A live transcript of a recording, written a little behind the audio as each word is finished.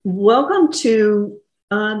Welcome to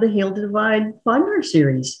the Heal to Divide webinar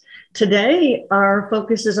series. Today, our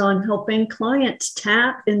focus is on helping clients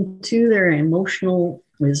tap into their emotional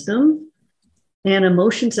wisdom and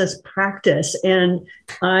emotions as practice. And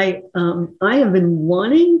I have been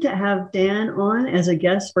wanting to have Dan on as a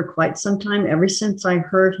guest for quite some time, ever since I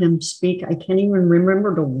heard him speak. I can't even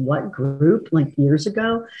remember to what group, like years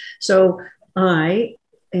ago. So I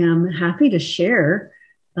am happy to share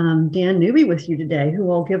Dan Newby with you today, who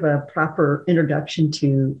I'll give a proper introduction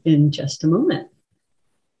to in just a moment.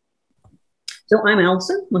 So I'm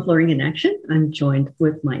Allison with Learning in Action. I'm joined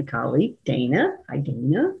with my colleague, Dana. Hi,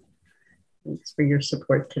 Dana. Thanks for your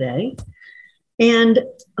support today. And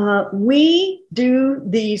we do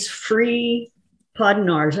these free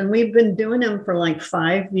podinars, and we've been doing them for like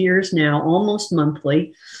 5 years now, almost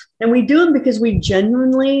monthly. And we do them because we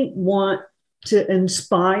genuinely want to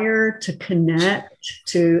inspire, to connect,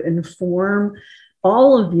 to inform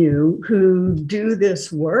all of you who do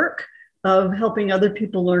this work of helping other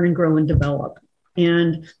people learn and grow and develop.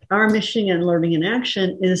 And our mission in Learning in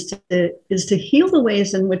Action is to heal the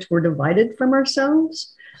ways in which we're divided from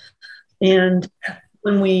ourselves. And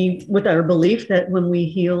with our belief that when we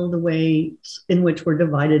heal the ways in which we're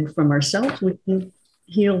divided from ourselves, we can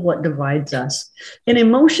heal what divides us. And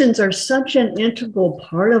emotions are such an integral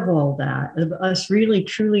part of all that, of us really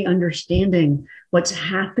truly understanding what's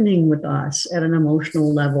happening with us at an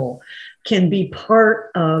emotional level, can be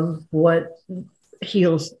part of what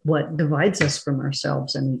heals what divides us from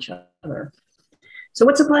ourselves and each other. So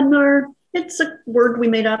what's a podinar? It's a word we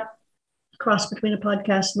made up, cross between a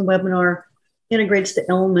podcast and a webinar, integrates the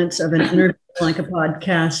elements of an interview like a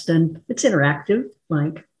podcast, and it's interactive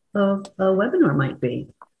like a webinar might be.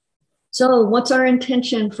 So what's our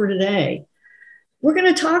intention for today? We're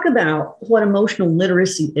going to talk about what emotional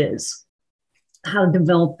literacy is, how to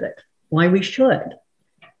develop it, why we should,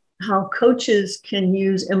 how coaches can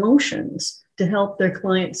use emotions to help their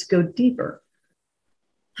clients go deeper,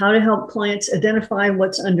 how to help clients identify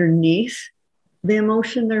what's underneath the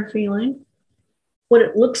emotion they're feeling, what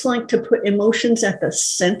it looks like to put emotions at the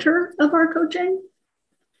center of our coaching,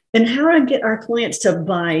 and how to get our clients to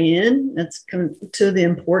buy in. That's kind of to the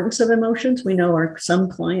importance of emotions. We know some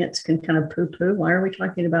clients can kind of poo-poo. Why are we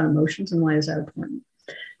talking about emotions and why is that important?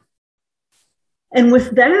 And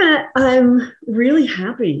with that, I'm really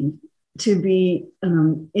happy to be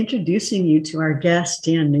introducing you to our guest,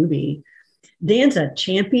 Dan Newby. Dan's a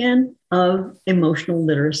champion of emotional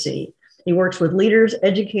literacy. He works with leaders,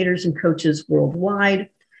 educators, and coaches worldwide.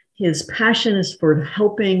 His passion is for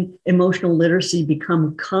helping emotional literacy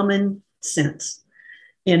become common sense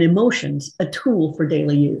and emotions a tool for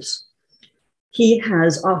daily use. He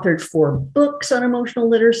has authored 4 books on emotional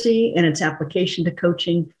literacy and its application to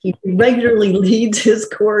coaching. He regularly leads his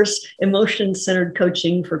course, Emotion-Centered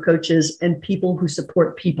Coaching for Coaches and People Who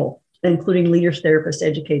Support People, including leaders, therapists,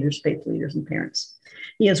 educators, faith leaders, and parents.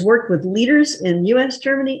 He has worked with leaders in US,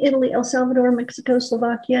 Germany, Italy, El Salvador, Mexico,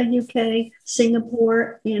 Slovakia, UK,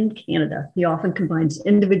 Singapore, and Canada. He often combines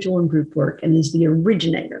individual and group work and is the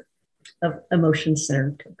originator of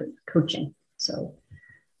emotion-centered coaching. So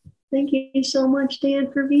thank you so much,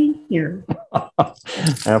 Dan, for being here.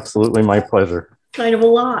 Absolutely, my pleasure. Kind of a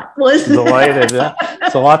lot, wasn't it? Delighted.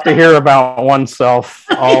 It's a lot to hear about oneself,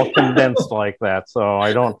 all condensed like that. So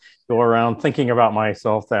I don't go around thinking about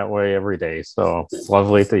myself that way every day. So it's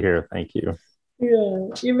lovely to hear. Thank you. Yeah,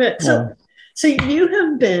 you bet. So you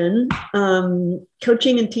have been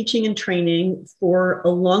coaching and teaching and training for a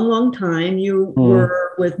long, long time. You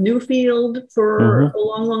were with Newfield for a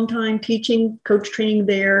long, long time, teaching, coach training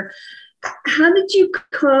there. How did you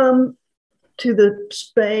come to the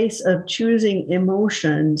space of choosing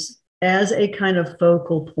emotions as a kind of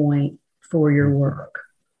focal point for your work?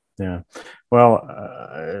 Yeah. Well,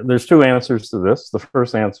 there's 2 answers to this. The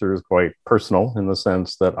first answer is quite personal in the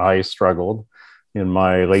sense that I struggled in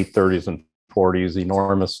my late 30s and 40s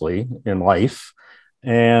enormously in life.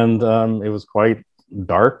 And it was quite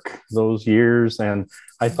dark those years. And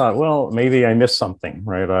I thought, well, maybe I missed something,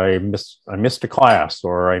 right? I missed a class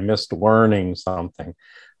or I missed learning something.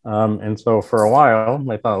 And so for a while,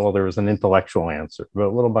 I thought, well, there was an intellectual answer.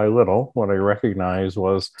 But little by little, what I recognized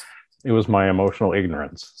was it was my emotional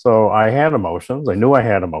ignorance. So I had emotions. I knew I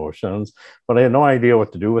had emotions, but I had no idea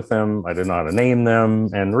what to do with them. I didn't know how to name them.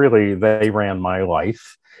 And really, they ran my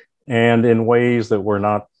life and in ways that were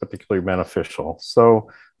not particularly beneficial. So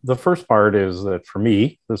the first part is that for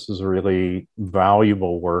me, this is really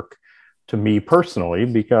valuable work to me personally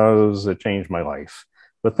because it changed my life.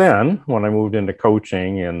 But then when I moved into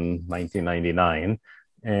coaching in 1999,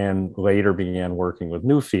 and later began working with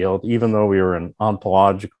Newfield, even though we were an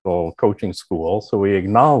ontological coaching school. So we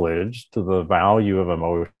acknowledged the value of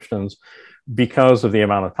emotions because of the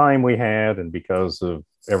amount of time we had and because of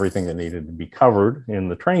everything that needed to be covered in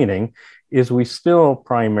the training, is we still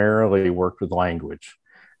primarily worked with language.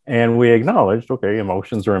 And we acknowledged, okay,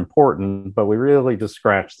 emotions are important, but we really just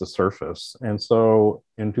scratched the surface. And so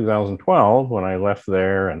in 2012, when I left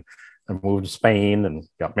there and I moved to Spain and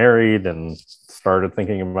got married and started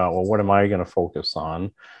thinking about, well, what am I going to focus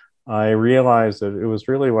on? I realized that it was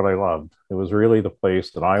really what I loved. It was really the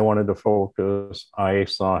place that I wanted to focus. I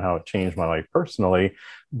saw how it changed my life personally,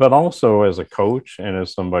 but also as a coach and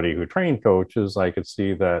as somebody who trained coaches, I could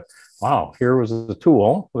see that, wow, here was a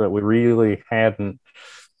tool that we really hadn't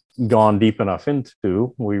gone deep enough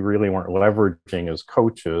into. We really weren't leveraging as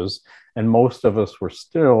coaches. And most of us were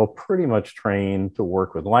still pretty much trained to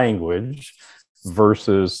work with language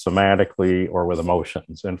versus somatically or with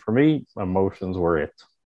emotions. And for me, emotions were it.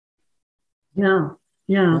 Yeah.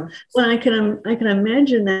 Yeah. Well, I can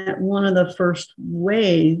imagine that one of the first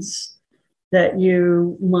ways that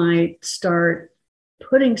you might start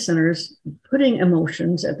putting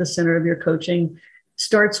emotions at the center of your coaching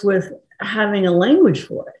starts with having a language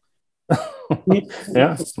for it.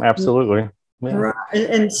 Yeah, absolutely. Yeah. Right.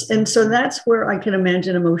 And so that's where I can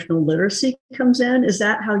imagine emotional literacy comes in. Is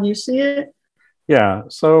that how you see it? Yeah.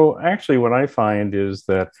 So actually, what I find is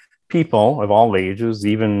that people of all ages,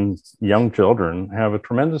 even young children, have a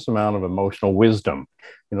tremendous amount of emotional wisdom.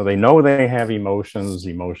 They know they have emotions,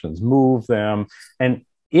 emotions move them. And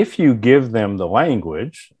if you give them the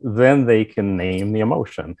language, then they can name the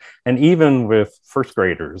emotion. And even with first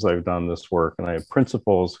graders, I've done this work, and I have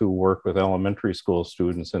principals who work with elementary school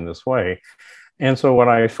students in this way. And so what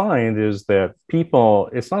I find is that people,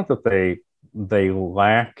 it's not that they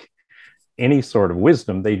lack any sort of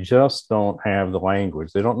wisdom, they just don't have the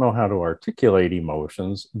language. They don't know how to articulate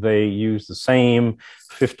emotions. They use the same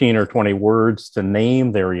 15 or 20 words to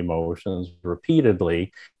name their emotions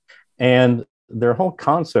repeatedly. And their whole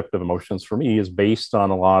concept of emotions for me is based on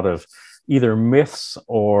a lot of either myths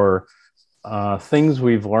or things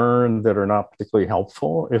we've learned that are not particularly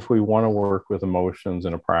helpful if we want to work with emotions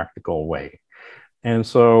in a practical way. And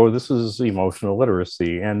so this is emotional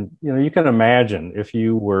literacy. And you can imagine if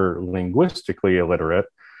you were linguistically illiterate,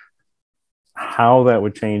 how that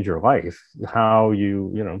would change your life, how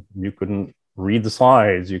you couldn't read the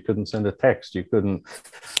slides, you couldn't send a text,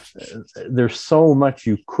 there's so much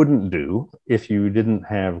you couldn't do if you didn't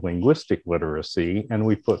have linguistic literacy. And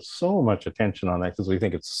we put so much attention on that because we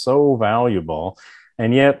think it's so valuable.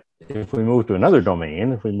 And yet, if we move to another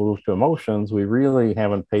domain, if we move to emotions, we really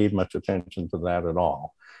haven't paid much attention to that at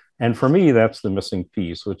all. And for me, that's the missing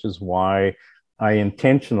piece, which is why I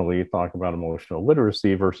intentionally talk about emotional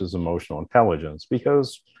literacy versus emotional intelligence,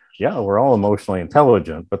 because yeah, we're all emotionally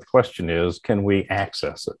intelligent, but the question is, can we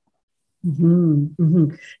access it? Mm-hmm,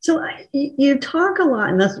 mm-hmm. So you talk a lot,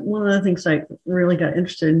 and that's one of the things I really got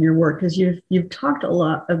interested in your work, is you've talked a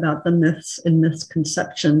lot about the myths and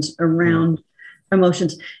misconceptions around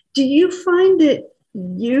emotions. Do you find it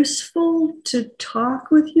useful to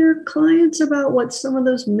talk with your clients about what some of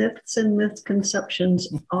those myths and misconceptions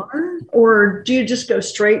are, or do you just go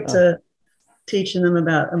straight to teaching them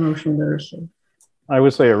about emotional literacy? I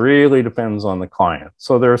would say it really depends on the client.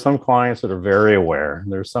 So there are some clients that are very aware.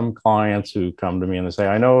 There's some clients who come to me and they say,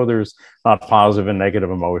 I know there's not positive and negative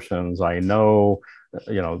emotions. I know,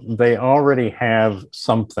 they already have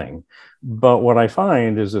something. But what I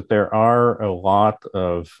find is that there are a lot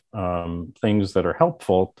of things that are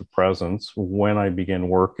helpful to presence when I begin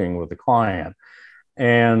working with a client.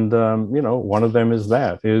 And, one of them is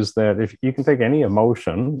that if you can take any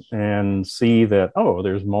emotion and see that, oh,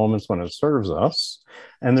 there's moments when it serves us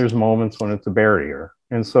and there's moments when it's a barrier.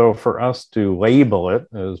 And so for us to label it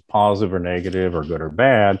as positive or negative or good or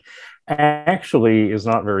bad actually is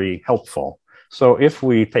not very helpful. So if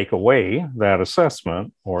we take away that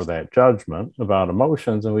assessment or that judgment about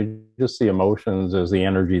emotions and we just see emotions as the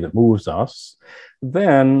energy that moves us,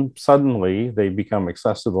 then suddenly they become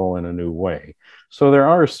accessible in a new way. So there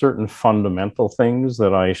are certain fundamental things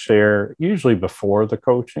that I share usually before the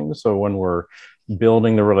coaching. So when we're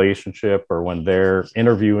building the relationship or when they're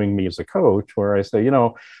interviewing me as a coach, where I say,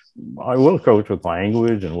 I will coach with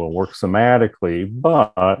language and we'll work somatically,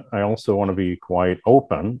 but I also want to be quite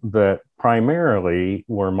open that primarily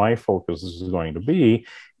where my focus is going to be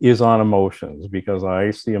is on emotions, because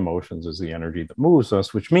I see emotions as the energy that moves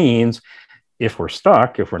us, which means if we're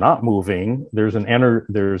stuck, if we're not moving, there's an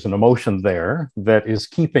emotion there that is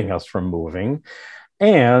keeping us from moving.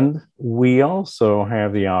 And we also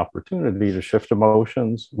have the opportunity to shift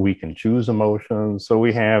emotions. We can choose emotions. So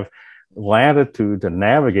we have latitude to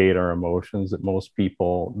navigate our emotions that most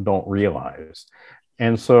people don't realize.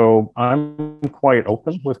 And so I'm quite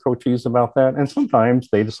open with coachees about that. And sometimes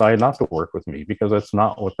they decide not to work with me because that's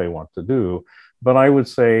not what they want to do. But I would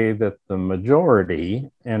say that the majority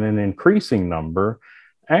and an increasing number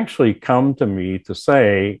actually come to me to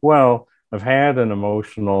say, well, I've had an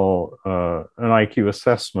emotional, an IQ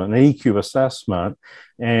assessment, an EQ assessment,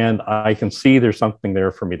 and I can see there's something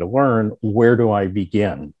there for me to learn. Where do I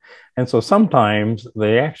begin? And so sometimes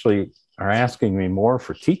they actually are asking me more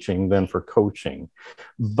for teaching than for coaching.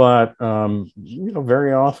 But,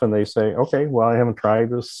 very often they say, okay, well, I haven't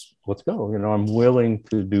tried this. Let's go. I'm willing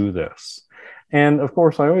to do this. And of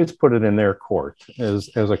course, I always put it in their court as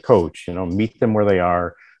a coach, meet them where they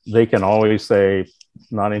are. They can always say,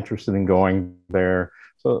 not interested in going there.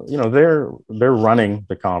 So, they're running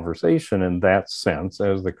the conversation in that sense.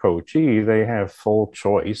 As the coachee, they have full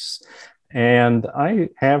choice. And I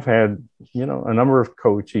have had, a number of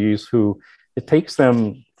coachees who it takes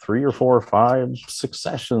them 3 or 4 or 5, 6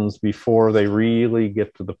 sessions before they really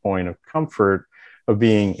get to the point of comfort of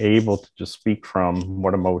being able to just speak from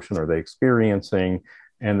what emotion are they experiencing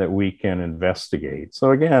and that we can investigate.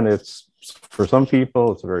 So again, it's for some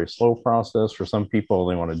people, it's a very slow process. For some people,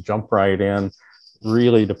 they want to jump right in.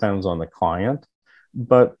 Really depends on the client,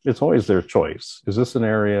 but it's always their choice. Is this an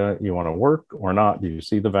area you want to work or not? Do you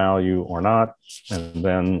see the value or not? And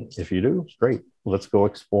then if you do, great, let's go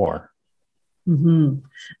explore.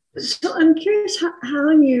 Mm-hmm. So I'm curious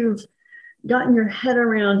how you've gotten your head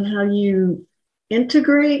around how you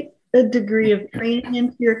integrate a degree of training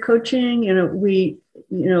into your coaching. At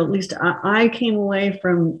least I came away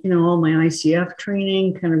from, all my ICF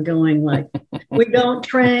training kind of going like, we don't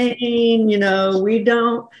train, we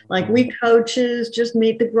don't, like, we coaches just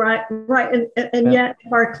meet the right. And yet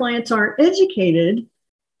our clients aren't educated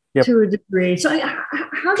to a degree. So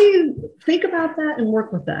how do you think about that and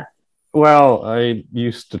work with that? Well, I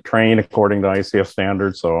used to train according to ICF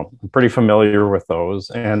standards, so I'm pretty familiar with those.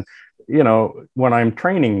 And, when I'm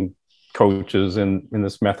training coaches in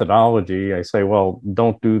this methodology, I say, well,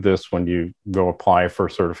 don't do this when you go apply for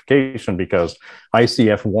certification because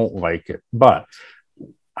ICF won't like it. But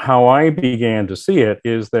how I began to see it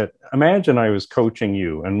is that imagine I was coaching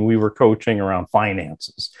you and we were coaching around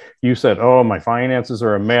finances. You said, oh, my finances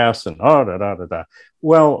are a mess and oh, da, da, da, da.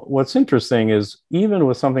 Well, what's interesting is even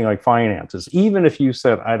with something like finances, even if you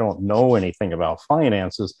said, I don't know anything about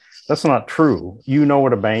finances, that's not true. You know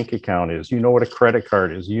what a bank account is. You know what a credit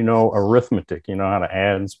card is. You know arithmetic. You know how to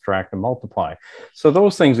add and subtract and multiply. So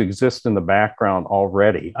those things exist in the background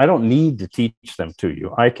already. I don't need to teach them to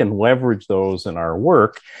you. I can leverage those in our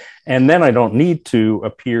work. And then I don't need to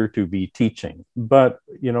appear to be teaching. But,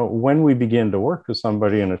 when we begin to work with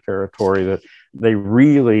somebody in a territory that they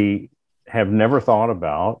really have never thought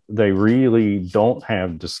about, they really don't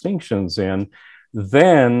have distinctions in,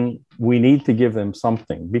 then we need to give them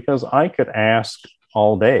something, because I could ask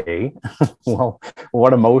all day, well,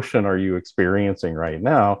 what emotion are you experiencing right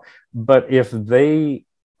now? But if they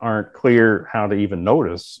aren't clear how to even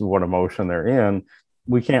notice what emotion they're in,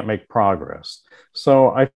 we can't make progress. So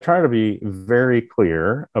I try to be very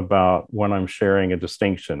clear about when I'm sharing a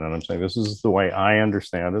distinction and I'm saying, this is the way I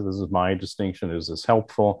understand it. This is my distinction. Is this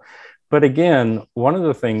helpful? But again, one of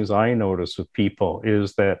the things I notice with people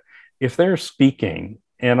is that if they're speaking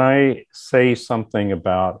and I say something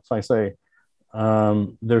about, if I say,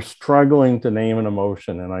 they're struggling to name an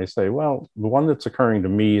emotion, and I say, well, the one that's occurring to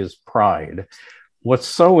me is pride. What's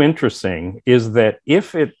so interesting is that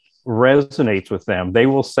if it resonates with them, they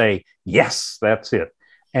will say, yes, that's it.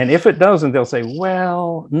 And if it doesn't, they'll say,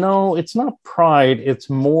 well, no, it's not pride. It's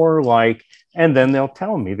more like, and then they'll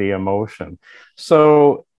tell me the emotion.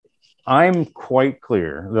 So I'm quite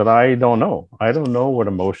clear that I don't know. I don't know what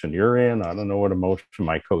emotion you're in. I don't know what emotion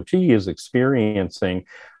my coachee is experiencing.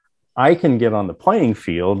 I can get on the playing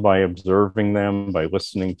field by observing them, by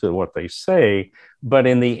listening to what they say. But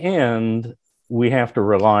in the end, we have to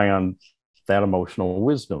rely on that emotional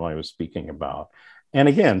wisdom I was speaking about. And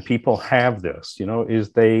again, people have this, is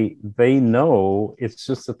they know, it's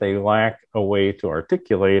just that they lack a way to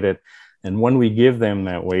articulate it. And when we give them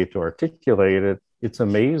that way to articulate it, it's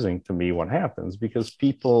amazing to me what happens, because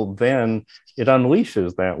people then, it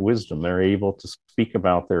unleashes that wisdom. They're able to speak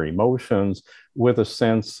about their emotions with a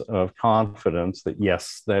sense of confidence that,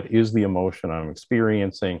 yes, that is the emotion I'm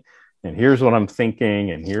experiencing. And here's what I'm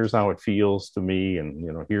thinking, and here's how it feels to me.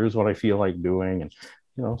 And, here's what I feel like doing. And,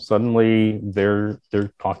 suddenly they're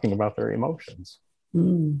talking about their emotions.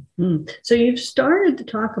 So you've started to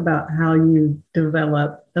talk about how you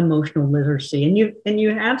develop emotional literacy, and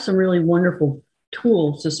you have some really wonderful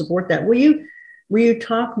tools to support that. Will you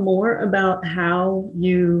talk more about how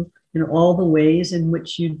you know all the ways in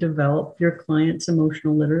which you develop your clients'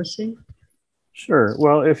 emotional literacy? Sure.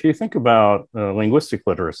 Well, if you think about linguistic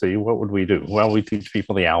literacy, what would we do? Well, we teach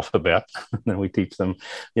people the alphabet, and then we teach them,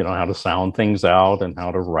 how to sound things out and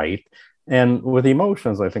how to write. And with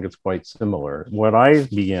emotions, I think it's quite similar. What I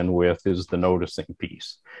begin with is the noticing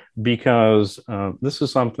piece, because this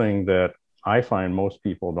is something that I find most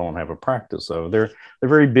people don't have a practice of. They're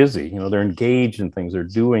very busy. They're engaged in things. They're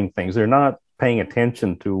doing things. They're not paying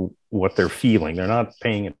attention to what they're feeling. They're not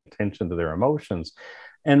paying attention to their emotions.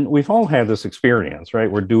 And we've all had this experience,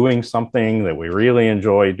 right? We're doing something that we really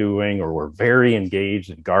enjoy doing, or we're very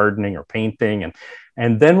engaged in gardening or painting.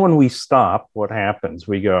 And then when we stop, what happens?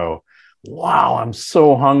 We go, wow, I'm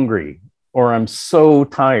so hungry, or I'm so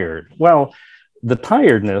tired. Well, the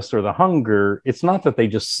tiredness or the hunger, it's not that they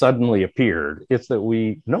just suddenly appeared, it's that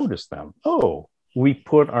we noticed them. Oh, we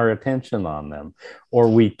put our attention on them, or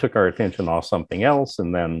we took our attention off something else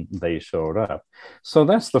and then they showed up. So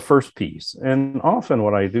that's the first piece. And often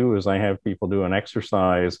what I do is I have people do an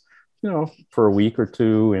exercise, for a week or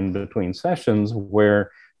two in between sessions,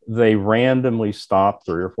 where they randomly stop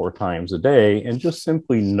 3 or 4 times a day and just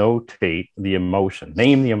simply notate the emotion,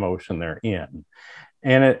 name the emotion they're in.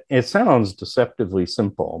 And it sounds deceptively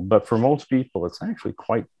simple, but for most people, it's actually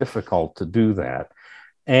quite difficult to do that.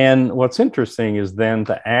 And what's interesting is then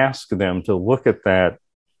to ask them to look at that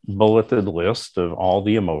bulleted list of all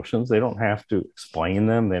the emotions. They don't have to explain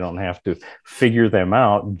them, they don't have to figure them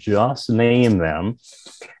out, just name them.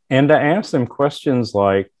 And to ask them questions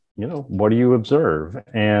like, what do you observe?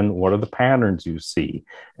 And what are the patterns you see?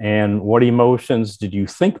 And what emotions did you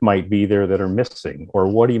think might be there that are missing? Or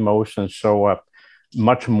what emotions show up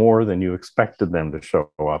much more than you expected them to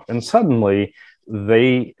show up? And suddenly,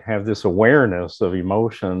 they have this awareness of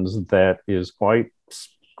emotions that is quite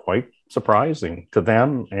surprising to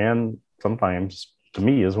them, and sometimes to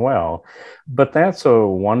me as well. But that's a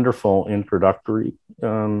wonderful introductory,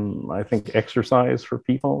 I think, exercise for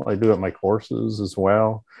people. I do it at my courses as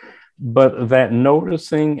well. But that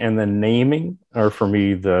noticing and the naming are, for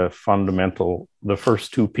me, the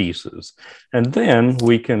first two pieces. And then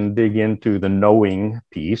we can dig into the knowing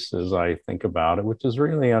piece as I think about it, which is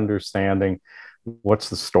really understanding what's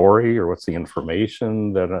the story or what's the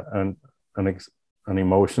information that an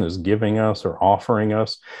emotion is giving us or offering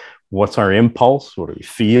us. What's our impulse? What do we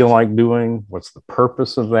feel like doing? What's the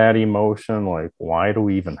purpose of that emotion? Like, why do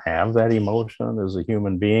we even have that emotion as a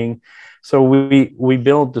human being? So we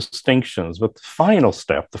build distinctions. But the final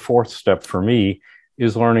step, the fourth step for me,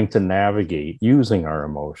 is learning to navigate using our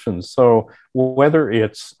emotions. So whether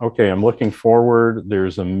it's, okay, I'm looking forward,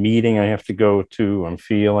 there's a meeting I have to go to,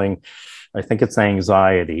 I think it's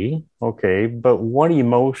anxiety. Okay, but what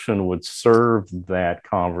emotion would serve that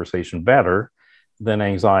conversation better than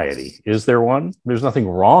anxiety? Is there one? There's nothing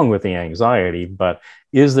wrong with the anxiety, but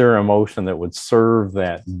is there an emotion that would serve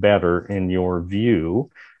that better in your view?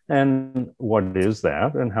 And what is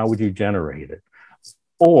that? And how would you generate it?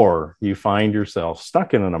 Or you find yourself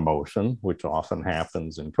stuck in an emotion, which often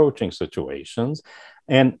happens in coaching situations.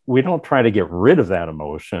 And we don't try to get rid of that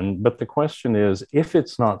emotion, but the question is, if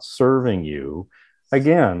it's not serving you,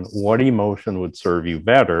 again, what emotion would serve you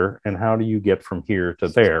better? And how do you get from here to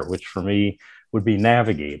there? Which for me would be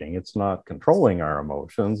navigating. It's not controlling our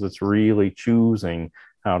emotions, it's really choosing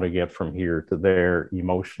how to get from here to there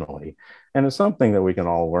emotionally. And it's something that we can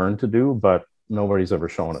all learn to do, but nobody's ever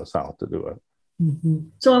shown us how to do it.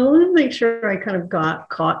 So I want to make sure I kind of got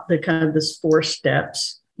caught the kind of this 4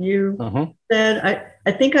 steps you said.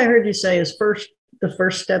 I think I heard you say the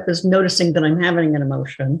first step is noticing that I'm having an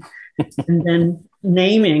emotion, and then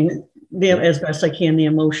naming as best I can the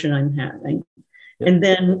emotion I'm having, and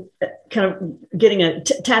then kind of getting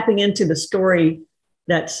tapping into the story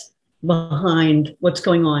that's behind what's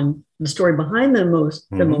going on, the story behind the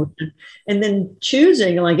emotion, and then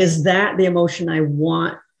choosing, like, is that the emotion I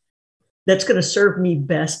want that's going to serve me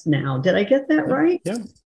best now? Did I get that right? Yeah,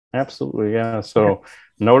 absolutely. Yeah. So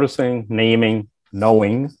noticing, naming,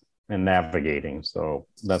 knowing, and navigating. So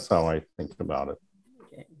that's how I think about it.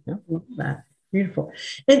 Okay. Yeah. Love that. Beautiful.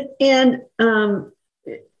 And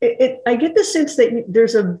I get the sense that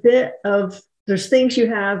there's things you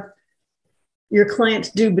have your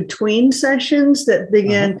clients do between sessions that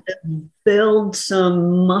begin to build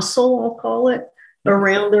some muscle, I'll call it,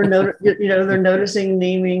 around their they're noticing,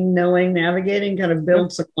 naming, knowing, navigating, kind of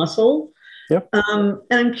build some muscle. Yep. And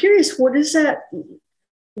I'm curious, what is that?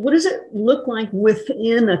 what does it look like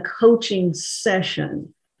within a coaching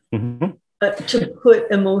session to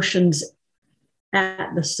put emotions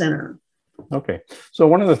at the center? Okay. So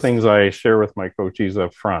one of the things I share with my coaches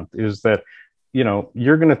up front is that,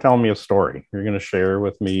 you're going to tell me a story. You're going to share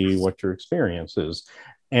with me what your experience is.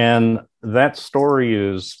 And that story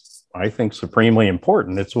is, I think, supremely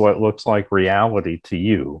important. It's what looks like reality to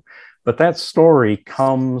you. But that story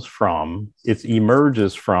it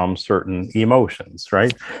emerges from certain emotions,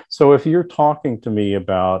 right? So if you're talking to me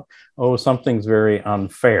about, oh, something's very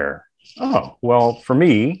unfair. Oh, well, for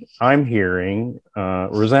me, I'm hearing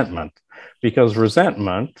resentment, because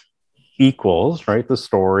resentment equals, right, the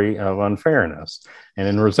story of unfairness. And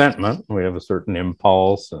in resentment, we have a certain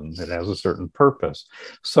impulse and it has a certain purpose.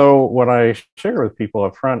 So what I share with people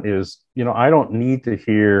up front is, I don't need to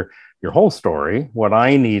hear your whole story. What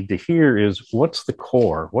I need to hear is what's the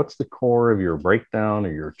core? What's the core of your breakdown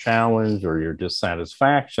or your challenge or your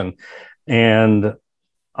dissatisfaction? And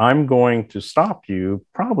I'm going to stop you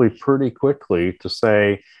probably pretty quickly to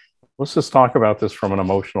say, let's just talk about this from an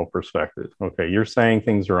emotional perspective. Okay, you're saying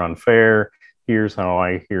things are unfair. Here's how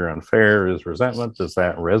I hear unfair is resentment. Does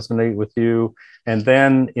that resonate with you? And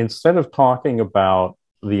then instead of talking about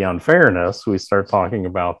the unfairness, we start talking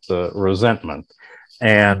about the resentment.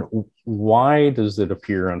 And why does it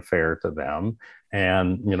appear unfair to them?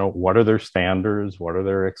 And, what are their standards? What are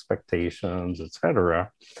their expectations, et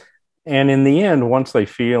cetera? And in the end, once they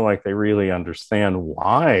feel like they really understand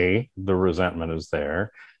why the resentment is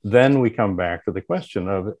there, then we come back to the question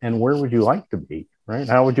of, and where would you like to be, right?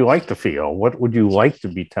 How would you like to feel? What would you like to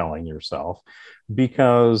be telling yourself?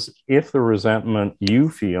 Because if the resentment you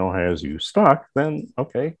feel has you stuck, then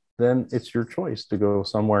okay, then it's your choice to go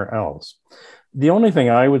somewhere else. The only thing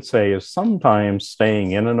I would say is sometimes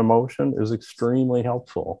staying in an emotion is extremely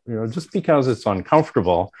helpful. Just because it's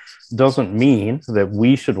uncomfortable doesn't mean that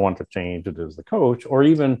we should want to change it as the coach, or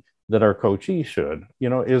even that our coachee should,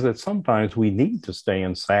 is that sometimes we need to stay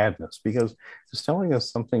in sadness because it's telling us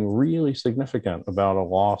something really significant about a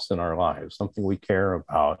loss in our lives, something we care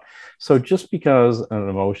about. So just because an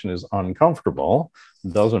emotion is uncomfortable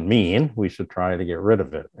doesn't mean we should try to get rid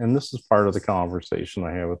of it. And this is part of the conversation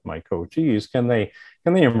I have with my coachees. Can they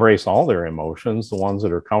embrace all their emotions, the ones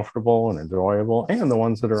that are comfortable and enjoyable and the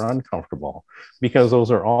ones that are uncomfortable? Because those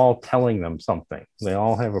are all telling them something. They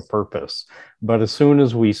all have a purpose. But as soon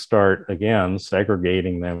as we start, again,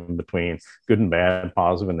 segregating them between good and bad,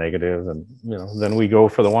 positive and negative, and then we go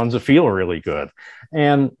for the ones that feel really good.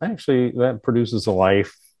 And actually, that produces a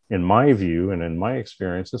life, in my view and in my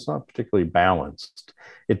experience, it's not particularly balanced.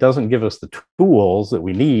 It doesn't give us the tools that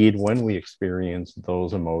we need when we experience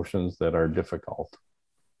those emotions that are difficult.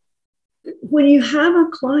 When you have a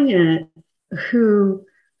client who,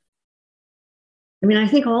 I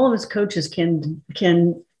think all of us coaches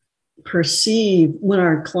can perceive when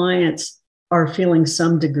our clients are feeling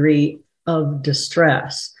some degree of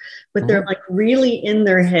distress, but they're like really in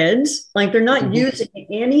their heads, like they're not using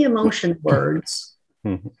any emotion words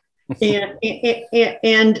and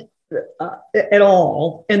at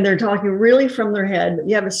all, and they're talking really from their head.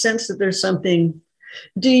 You have a sense that there's something.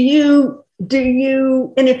 Do you,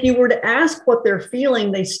 and if you were to ask what they're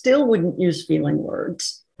feeling, they still wouldn't use feeling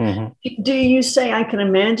words. Do you say, I can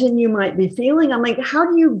imagine you might be feeling? I'm like, how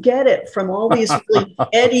do you get it from all these really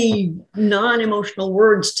heady, non-emotional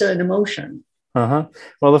words to an emotion? Well,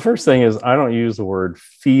 the first thing is I don't use the word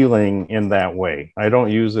feeling in that way. I don't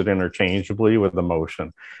use it interchangeably with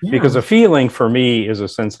emotion, because a feeling for me is a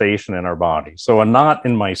sensation in our body. So a knot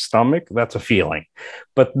in my stomach, that's a feeling.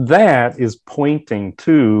 But that is pointing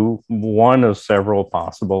to one of several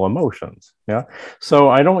possible emotions. Yeah. So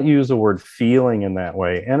I don't use the word feeling in that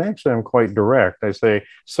way. And actually, I'm quite direct. I say,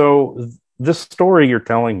 so this story you're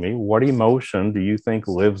telling me, what emotion do you think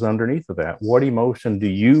lives underneath of that? What emotion do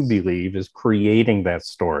you believe is creating that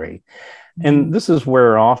story? And this is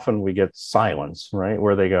where often we get silence, right?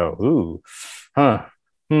 Where they go, ooh,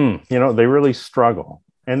 they really struggle.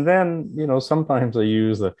 And then, sometimes I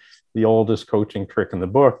use the oldest coaching trick in the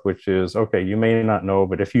book, which is, okay, you may not know,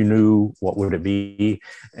 but if you knew, what would it be?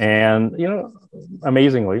 And,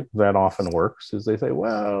 amazingly, that often works, is they say,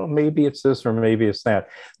 well, maybe it's this or maybe it's that.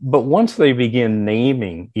 But once they begin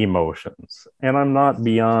naming emotions, and I'm not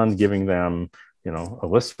beyond giving them, a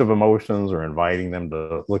list of emotions or inviting them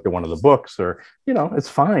to look at one of the books, or, it's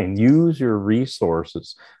fine. Use your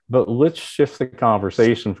resources, but let's shift the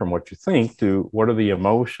conversation from what you think to what are the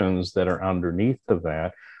emotions that are underneath of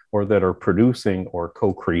that, or that are producing or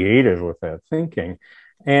co-creative with that thinking.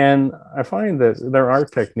 And I find that there are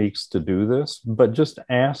techniques to do this, but just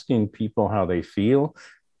asking people how they feel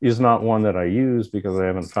is not one that I use because I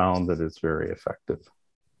haven't found that it's very effective.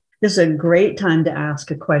 This is a great time to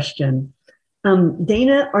ask a question.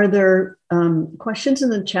 Dana, are there questions in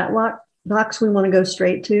the chat box we want to go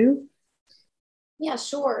straight to? Yeah,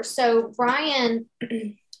 sure. So Brian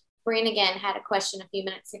Brannigan had a question a few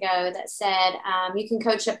minutes ago that said, you can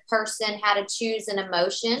coach a person how to choose an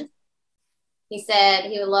emotion. He said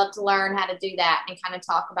he would love to learn how to do that and kind of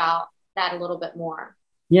talk about that a little bit more.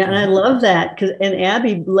 Yeah, and I love that and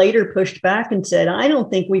Abby later pushed back and said, I don't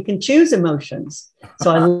think we can choose emotions.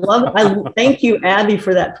 So I thank you, Abby,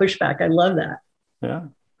 for that pushback. I love that. Yeah.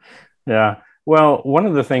 Yeah. Well, one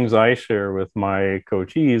of the things I share with my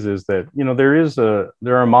coachees is that,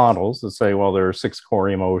 there are models that say, well, there are 6 core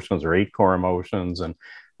emotions or 8 core emotions. And,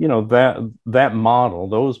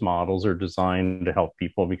 those models are designed to help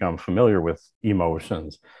people become familiar with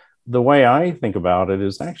emotions. The way I think about it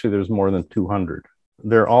is actually there's more than 200.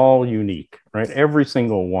 They're all unique, right? Every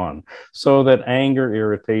single one. So that anger,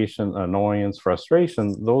 irritation, annoyance,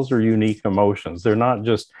 frustration, those are unique emotions. They're not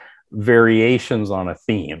just variations on a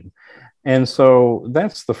theme. And so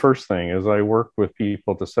that's the first thing is I work with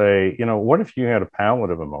people to say, what if you had a palette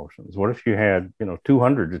of emotions? What if you had,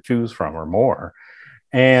 200 to choose from or more?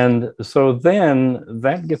 And so then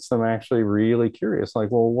that gets them actually really curious,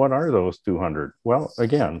 like, well, what are those 200? Well,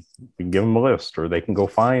 again, you can give them a list or they can go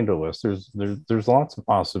find a list. There's lots of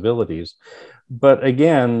possibilities. But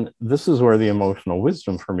again, this is where the emotional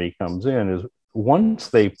wisdom for me comes in is once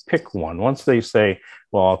they pick one, once they say,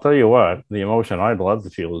 well, I'll tell you what, the emotion I'd love to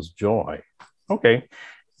feel is joy. Okay.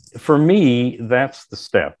 For me, that's the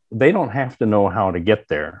step. They don't have to know how to get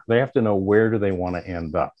there. They have to know where do they want to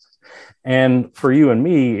end up. And for you and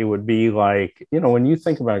me, it would be like, when you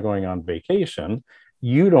think about going on vacation,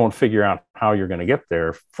 you don't figure out how you're going to get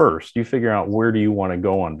there first. You figure out where do you want to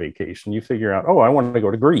go on vacation. You figure out, oh, I want to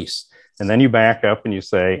go to Greece. And then you back up and you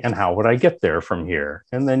say, and how would I get there from here?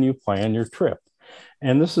 And then you plan your trip.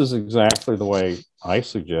 And this is exactly the way I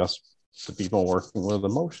suggest to people working with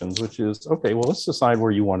emotions, which is, okay, well, let's decide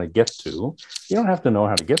where you want to get to. You don't have to know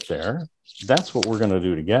how to get there. That's what we're going to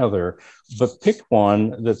do together. But pick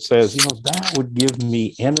one that says, that would give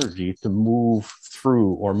me energy to move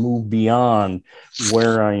through or move beyond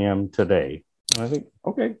where I am today. And I think,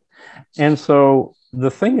 okay. And so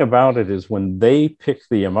the thing about it is when they pick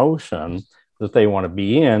the emotion that they want to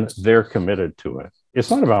be in, they're committed to it. It's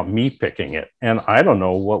not about me picking it. And I don't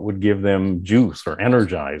know what would give them juice or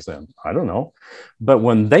energize them. I don't know. But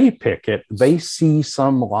when they pick it, they see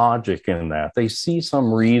some logic in that. They see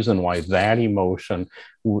some reason why that emotion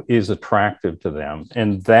is attractive to them.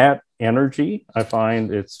 And that energy, I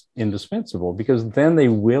find it's indispensable because then they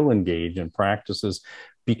will engage in practices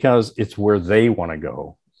because it's where they want to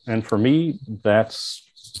go. And for me, that's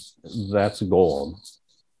gold.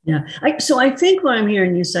 Yeah. So I think what I'm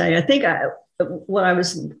hearing you say, what I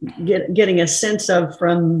was getting a sense of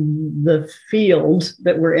from the field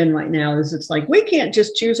that we're in right now is it's like, we can't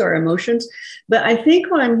just choose our emotions. But I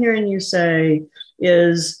think what I'm hearing you say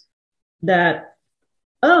is that,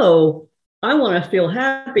 oh, I want to feel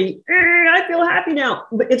happy. I feel happy now.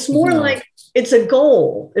 But it's more like it's a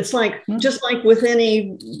goal. It's like, just like with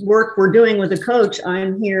any work we're doing with a coach,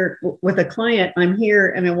 I'm here with a client, I'm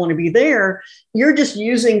here and I want to be there. You're just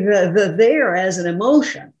using the there as an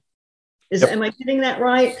emotion. Am I getting that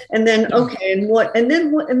right? And then, okay. And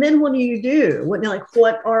then what do you do?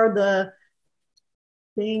 What are the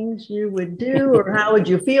things you would do or how would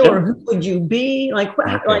you feel or who would you be? What's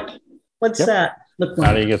that look like?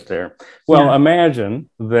 How do you get there? Well, imagine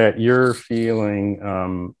that you're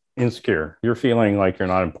feeling insecure. You're feeling like you're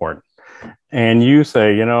not important. And you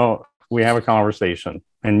say, we have a conversation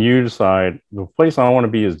and you decide the place I want to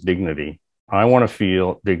be is dignity. I want to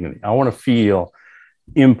feel dignity. I want to feel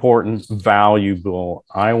important, valuable.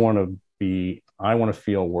 I want to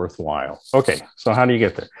feel worthwhile. Okay. So how do you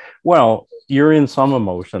get there? Well, you're in some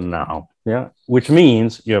emotion now. Yeah. Which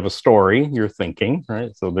means you have a story you're thinking,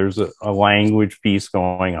 right? So there's a language piece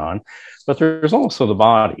going on, but there's also the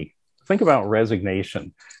body. Think about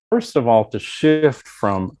resignation. First of all, to shift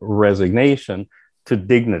from resignation to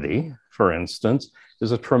dignity, for instance,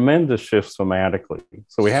 is a tremendous shift somatically.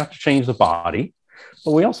 So we have to change the body.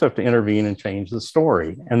 But we also have to intervene and change the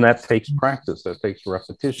story. And that takes practice, that takes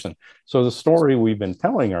repetition. So the story we've been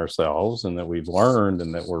telling ourselves and that we've learned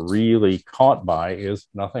and that we're really caught by is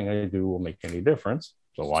nothing I do will make any difference.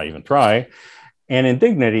 So why even try? And in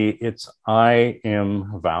dignity, it's I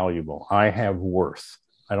am valuable. I have worth.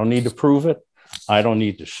 I don't need to prove it. I don't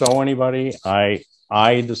need to show anybody.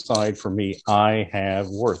 I decide for me, I have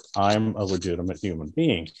worth. I'm a legitimate human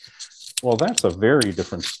being. Well, that's a very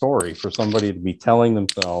different story for somebody to be telling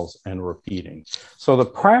themselves and repeating. So the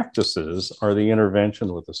practices are the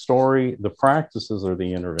intervention with the story. The practices are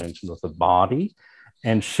the intervention with the body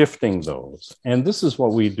and shifting those. And this is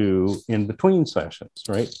what we do in between sessions,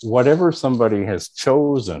 right? Whatever somebody has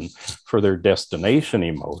chosen for their destination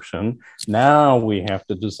emotion, now we have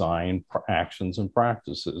to design actions and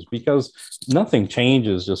practices, because nothing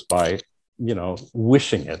changes just by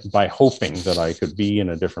wishing it, by hoping that I could be in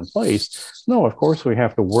a different place. No, of course we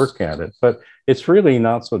have to work at it, but it's really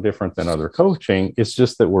not so different than other coaching. It's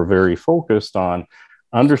just that we're very focused on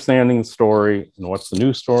understanding the story and what's the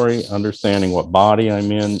new story, understanding what body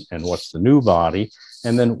I'm in and what's the new body,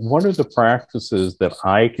 and then what are the practices that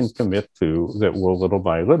I can commit to that will little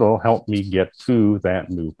by little help me get to that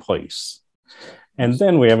new place. And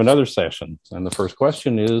then we have another session. And the first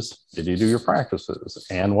question is, did you do your practices?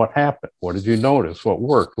 And what happened? What did you notice? What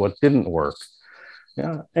worked? What didn't work?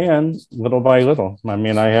 Yeah. And little by little, I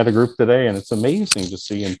mean, I had a group today, and it's amazing to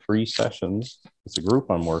see in 3 sessions, it's a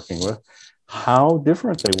group I'm working with, how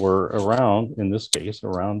different they were around, in this case,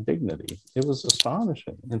 around dignity. It was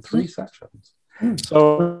astonishing in 3 sessions.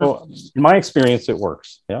 So in my experience, it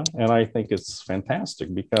works. Yeah. And I think it's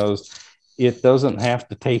fantastic because it doesn't have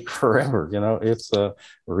to take forever. It's a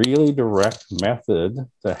really direct method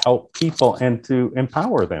to help people and to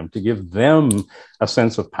empower them, to give them a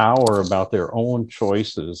sense of power about their own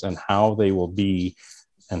choices and how they will be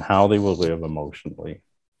and how they will live emotionally.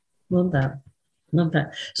 Love that. Love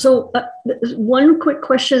that. So one quick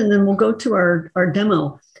question, and then we'll go to our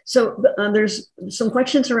demo. So there's some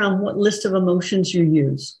questions around what list of emotions you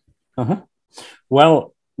use.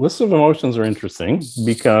 Well, lists of emotions are interesting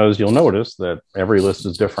because you'll notice that every list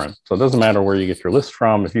is different. So it doesn't matter where you get your list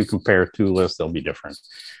from. If you compare 2 lists, they'll be different.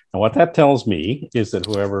 And what that tells me is that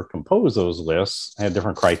whoever composed those lists had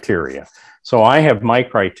different criteria. So I have my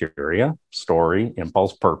criteria: story,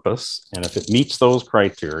 impulse, purpose. And if it meets those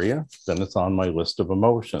criteria, then it's on my list of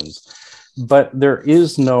emotions. But there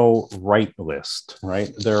is no right list,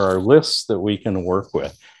 right? There are lists that we can work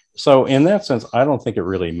with. So in that sense, I don't think it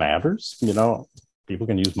really matters. People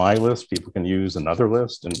can use my list, people can use another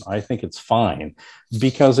list, and I think it's fine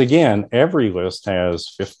because, again, every list has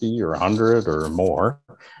 50 or 100 or more.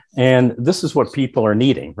 And this is what people are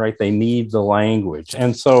needing, right? They need the language.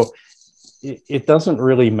 And so it doesn't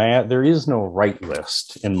really matter. There is no right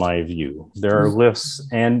list, in my view. There are lists,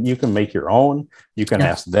 and you can make your own. You can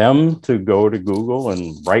ask them to go to Google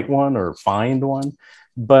and write one or find one.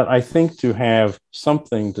 But I think to have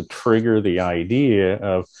something to trigger the idea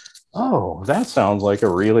of, oh, that sounds like a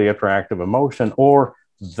really attractive emotion, or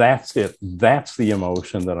that's it. That's the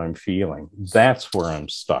emotion that I'm feeling. That's where I'm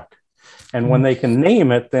stuck. And when they can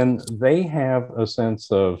name it, then they have a sense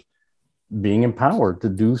of being empowered to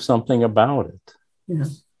do something about it. Yeah.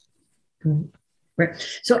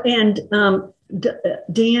 Right. So, and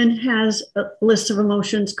Dan has a list of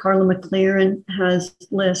emotions. Carla McLaren has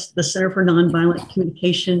lists. The Center for Nonviolent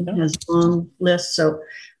Communication has a long list. So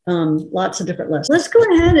lots of different lists. Let's go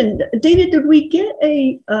ahead and, Dana, did we get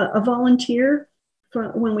a volunteer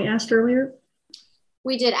when we asked earlier?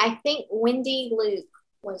 We did. I think Wendy Luke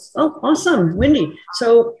was. Oh, awesome. Wendy.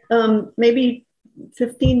 So maybe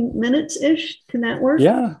 15 minutes-ish. Can that work?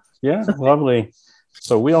 Yeah. Lovely.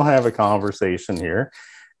 So we'll have a conversation here.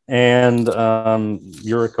 And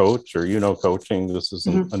you're a coach, or coaching. This is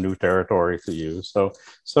a new territory to you. So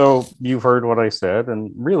you've heard what I said,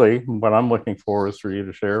 and really what I'm looking for is for you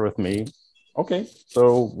to share with me, okay,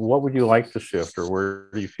 so what would you like to shift, or where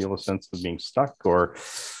do you feel a sense of being stuck or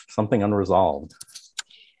something unresolved?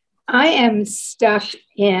 I am stuck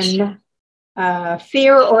in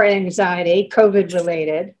fear or anxiety, COVID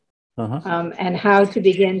related, and how to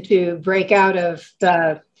begin to break out of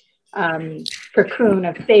the cocoon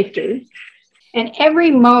of safety. And every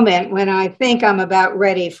moment when I think I'm about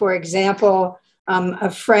ready, for example, a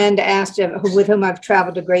friend asked with whom I've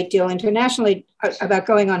traveled a great deal internationally about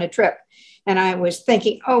going on a trip. And I was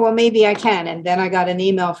thinking, oh, well, maybe I can. And then I got an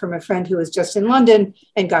email from a friend who was just in London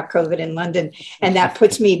and got COVID in London. And that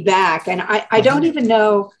puts me back. And I don't even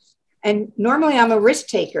know. And normally I'm a risk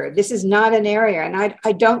taker. This is not an area. And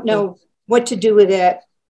I don't know what to do with it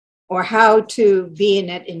or how to be in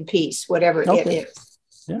it in peace, whatever it is.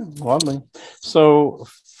 Yeah, lovely. So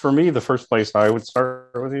for me, the first place I would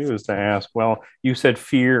start with you is to ask, well, you said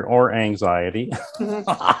fear or anxiety.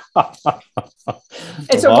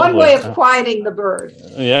 It's a one way of quieting the bird.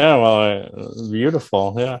 Yeah, well,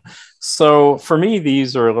 beautiful. Yeah. So for me,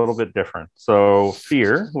 these are a little bit different. So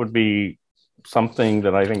fear would be something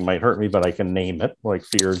that I think might hurt me, but I can name it, like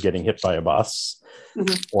fear of getting hit by a bus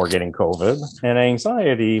or getting COVID. And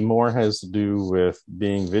anxiety more has to do with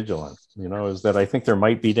being vigilant, is that I think there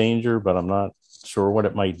might be danger, but I'm not sure what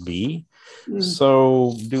it might be.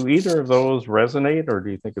 So do either of those resonate, or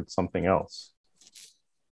do you think it's something else?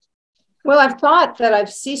 Well, I've thought that I've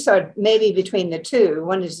seesawed maybe between the two.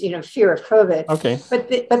 One is, fear of COVID. Okay. But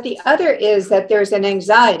the other is that there's an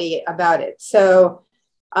anxiety about it. So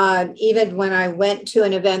even when I went to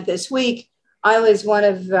an event this week, I was one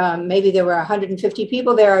of, maybe there were 150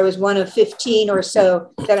 people there. I was one of 15 or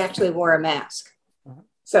so that actually wore a mask.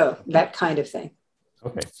 So that kind of thing.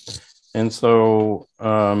 Okay. And so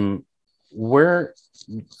where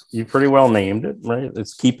you pretty well named it, right?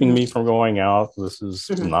 It's keeping me from going out. This is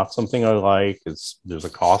not something I like. There's a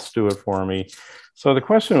cost to it for me. So the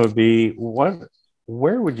question would be,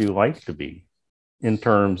 where would you like to be in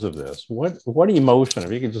terms of this? What emotion,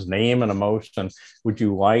 if you could just name an emotion, would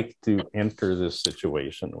you like to enter this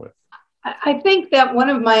situation with? I think that one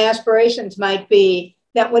of my aspirations might be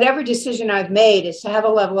that whatever decision I've made is to have a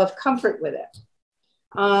level of comfort with it.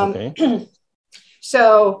 Okay.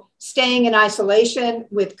 So staying in isolation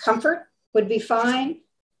with comfort would be fine,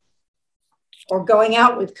 or going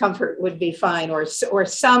out with comfort would be fine, or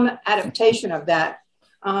some adaptation of that,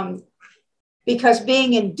 because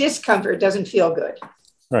being in discomfort doesn't feel good.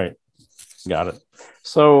 Right. Got it.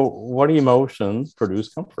 So what emotions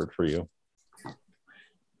produce comfort for you?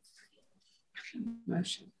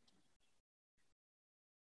 Emotion.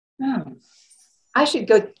 Oh. I should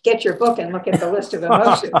go get your book and look at the list of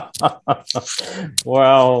emotions.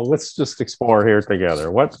 Well, let's just explore here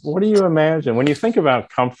together. What do you imagine when you think about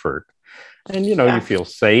comfort? And, you feel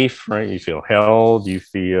safe, right? You feel held. You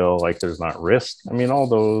feel like there's not risk. I mean, all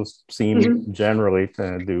those seem generally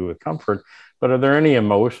to do with comfort. But are there any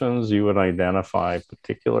emotions you would identify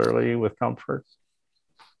particularly with comfort?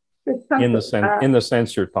 In the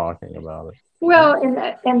sense you're talking about it. Well, in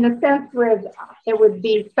the sense where it would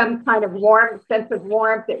be some kind of sense of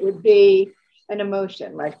warmth, it would be an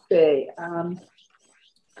emotion, let's say,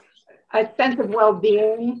 a sense of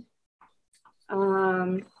well-being,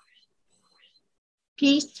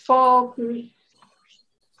 peaceful.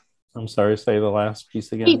 I'm sorry, say the last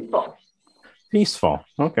piece again. Peaceful.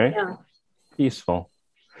 Okay. Yeah. Peaceful.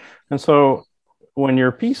 And so when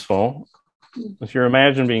you're peaceful, if you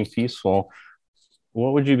imagine being peaceful,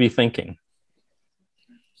 what would you be thinking?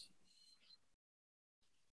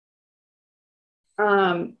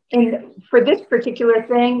 And for this particular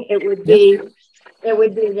thing, it would be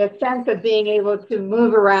the sense of being able to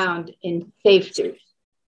move around in safety.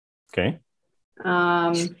 Okay.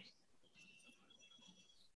 And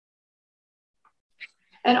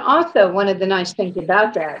also, one of the nice things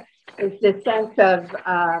about that is the sense of,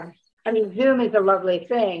 Zoom is a lovely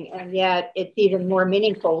thing, and yet it's even more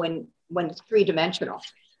meaningful when it's three-dimensional.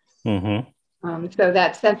 So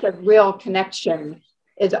that sense of real connection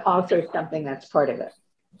is also something that's part of it.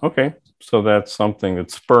 Okay. So that's something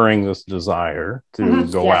that's spurring this desire to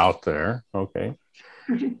go out there. Okay.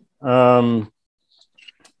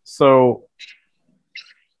 So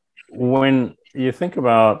when you think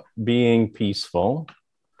about being peaceful,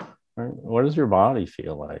 right, what does your body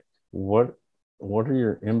feel like? What are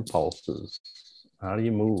your impulses? How do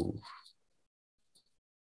you move?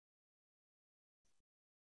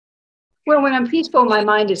 Well, when I'm peaceful, my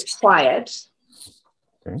mind is quiet.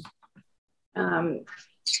 Okay.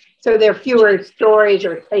 So there are fewer stories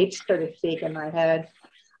or tapes, so to speak, in my head.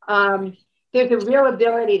 There's a real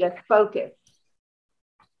ability to focus.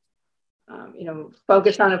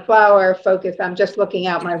 Focus on a flower, I'm just looking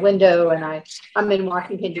out my window, and I'm in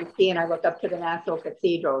Washington, D.C., and I look up to the National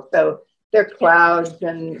Cathedral. So there are clouds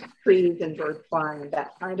and trees and birds flying,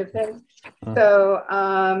 that kind of thing. So,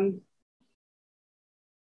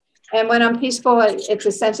 and when I'm peaceful, it's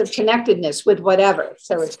a sense of connectedness with whatever.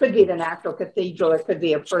 So it could be the National Cathedral, it could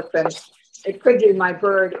be a person, it could be my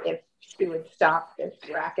bird if she would stop this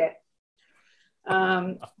racket.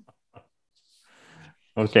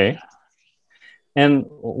 Okay. And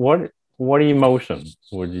what emotion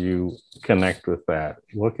would you connect with that?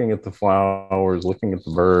 Looking at the flowers, looking at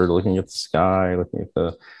the bird, looking at the sky, looking at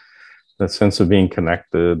that sense of being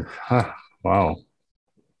connected. Wow.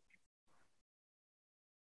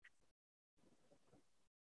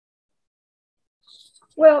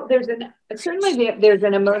 Well, there's an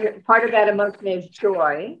emotion. Part of that emotion is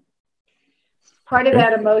joy. Part of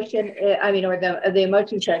that emotion, or the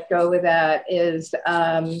emotions that go with that is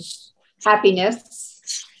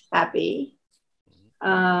happiness, happy.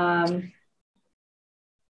 So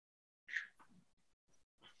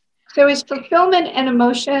is fulfillment an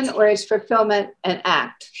emotion, or is fulfillment an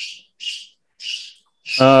act?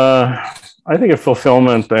 I think of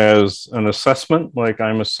fulfillment as an assessment, like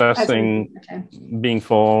I'm assessing being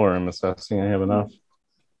full, or I'm assessing I have enough.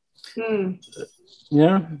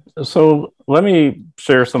 Yeah. So let me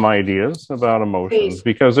share some ideas about emotions,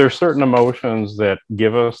 because there's certain emotions that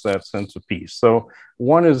give us that sense of peace. So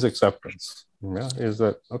one is acceptance. Yeah, is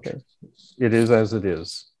that okay? It is as it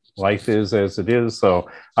is. Life is as it is. So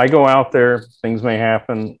I go out there, things may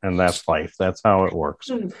happen, and that's life. That's how it works.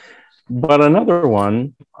 But another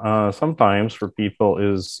one, sometimes for people,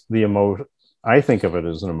 is the emotion. I think of it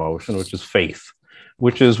as an emotion, which is faith,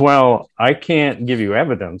 which is, well, I can't give you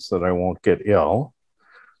evidence that I won't get ill,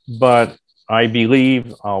 but I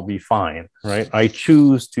believe I'll be fine, right? I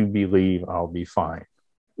choose to believe I'll be fine.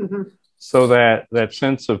 So that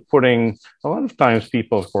sense of putting, a lot of times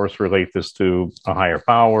people, of course, relate this to a higher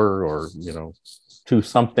power, or, to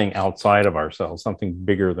something outside of ourselves, something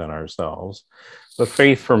bigger than ourselves. But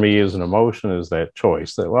faith for me is an emotion, is that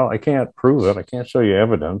choice that, well, I can't prove it, I can't show you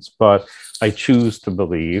evidence, but I choose to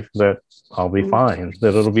believe that I'll be fine,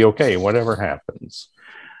 that it'll be okay, whatever happens.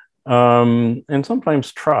 And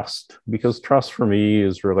sometimes trust, because trust for me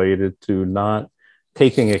is related to not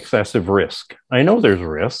taking excessive risk. I know there's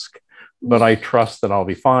risk, but I trust that I'll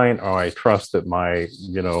be fine, or I trust that my,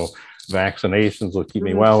 vaccinations will keep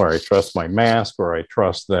me well, or I trust my mask, or I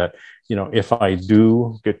trust that, if I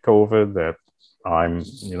do get COVID, that I'm,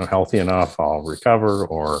 healthy enough, I'll recover,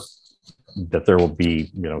 or that there will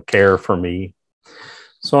be, care for me.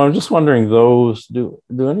 So I'm just wondering, do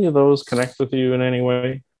any of those connect with you in any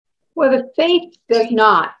way? Well, the faith does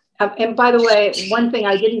not. And by the way, one thing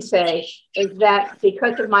I didn't say is that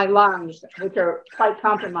because of my lungs, which are quite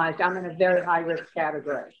compromised, I'm in a very high risk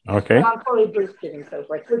category. Okay. So I'm fully boosted and so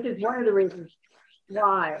forth, which is one of the reasons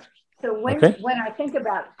why. So when I think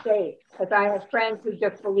about faith, because I have friends who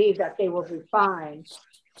just believe that they will be fine,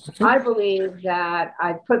 I believe that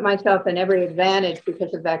I put myself in every advantage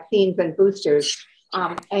because of vaccines and boosters,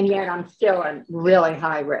 and yet I'm still in really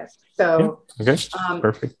high risk. So,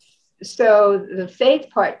 perfect. So the faith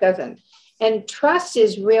part doesn't. And trust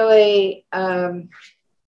is really, you're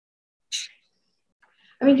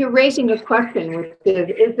raising a question, which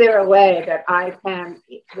is there a way that I can,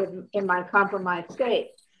 in my compromised state,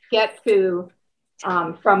 get to,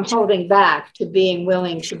 from holding back to being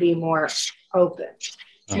willing to be more open,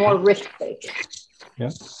 more risk-taking? Yeah,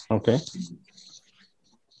 okay.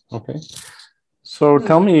 So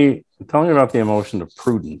tell me about the emotion of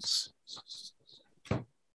prudence.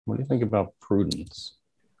 What do you think about prudence?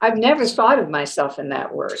 I've never thought of myself in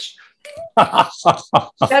that word.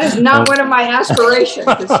 That is not one of my aspirations.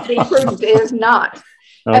 To be prudent is not.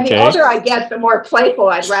 Okay. And the older I get, the more playful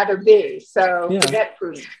I'd rather be. So forget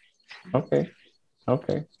prudent.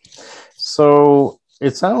 Okay. So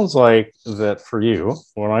it sounds like that for you,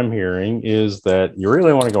 what I'm hearing is that you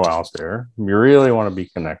really want to go out there. You really want to be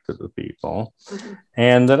connected with people.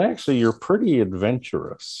 And that actually you're pretty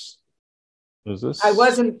adventurous. Is this? I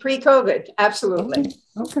wasn't pre-COVID, absolutely.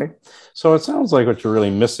 Okay. So it sounds like what you're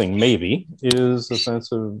really missing, maybe, is a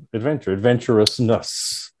sense of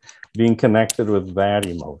adventurousness, being connected with that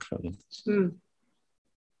emotion.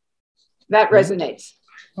 That resonates.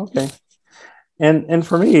 Okay. And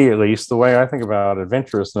for me, at least, the way I think about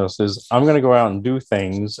adventurousness is I'm going to go out and do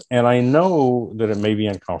things, and I know that it may be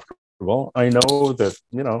uncomfortable. I know that,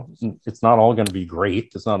 it's not all going to be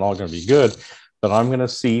great. It's not all going to be good. But I'm going to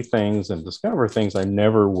see things and discover things I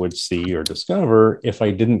never would see or discover if I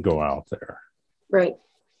didn't go out there. Right.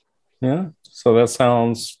 Yeah. So that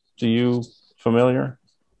sounds to you familiar?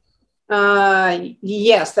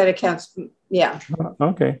 Yes, that accounts. Yeah.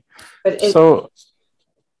 Okay. So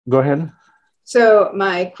go ahead. So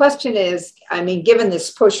my question is, given this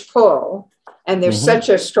push-pull, and there's such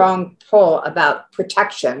a strong pull about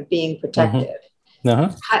protection, being protected,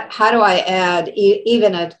 how do I add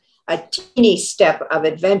even a teeny step of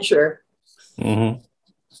adventure,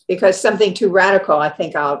 because something too radical, I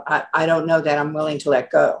think I don't know that I'm willing to let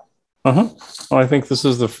go. Well, I think this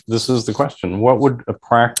is the question. What would a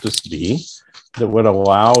practice be that would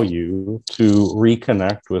allow you to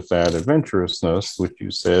reconnect with that adventurousness, which you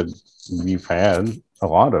said you've had a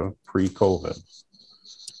lot of pre-COVID?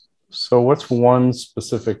 So what's one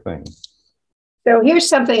specific thing? So here's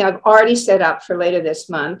something I've already set up for later this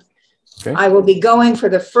month. Okay. I will be going for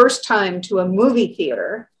the first time to a movie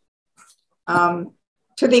theater,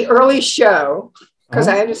 to the early show, because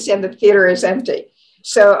I understand the theater is empty,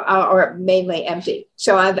 or mainly empty.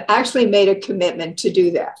 So I've actually made a commitment to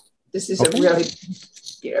do that. This is a really,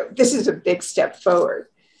 this is a big step forward.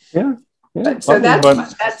 Yeah. So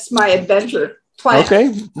that's my adventure plan.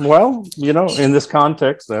 Okay. Well, in this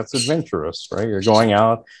context, that's adventurous, right? You're going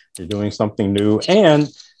out, you're doing something new. And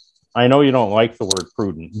I know you don't like the word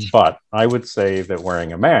prudent, but I would say that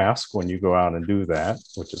wearing a mask when you go out and do that,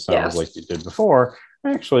 which it sounds like you did before,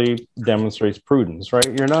 actually demonstrates prudence, right?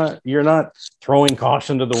 You're not throwing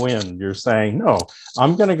caution to the wind. You're saying, no,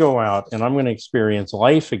 I'm going to go out and I'm going to experience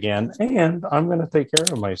life again, and I'm going to take care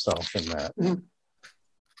of myself in that. Mm-hmm.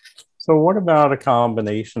 So what about a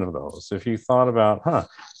combination of those? If you thought about,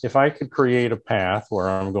 if I could create a path where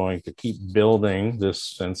I'm going to keep building this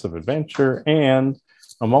sense of adventure, and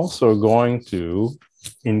I'm also going to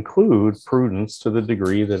include prudence to the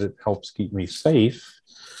degree that it helps keep me safe,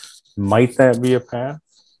 might that be a path?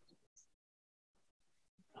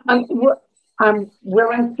 I'm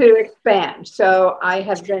willing to expand. So I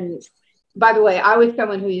have been, by the way, I was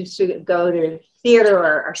someone who used to go to theater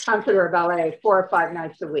or concert or ballet 4 or 5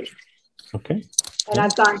 nights a week. Okay. And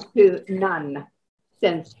I've gone to none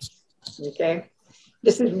since. Okay.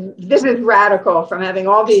 This is radical from having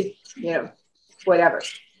all these, whatever.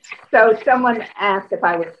 So someone asked if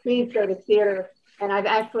I would please go to theater, and I've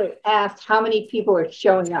actually asked how many people are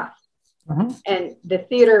showing up. Uh-huh. And the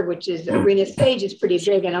theater, which is arena stage, is pretty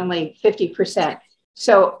big and only 50%.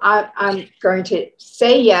 So I'm going to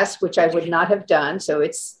say yes, which I would not have done. So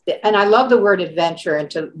and I love the word adventure and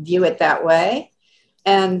to view it that way.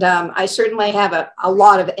 And I certainly have a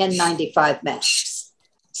lot of N95 masks.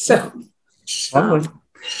 So, and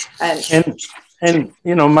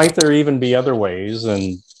might there even be other ways?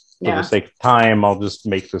 And for the sake of time, I'll just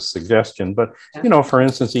make this suggestion. But, for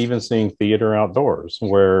instance, even seeing theater outdoors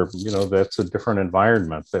where, that's a different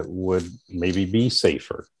environment that would maybe be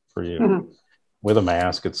safer for you. Mm-hmm. With a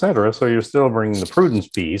mask, et cetera. So you're still bringing the prudence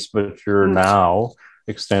piece, but you're now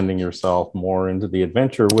extending yourself more into the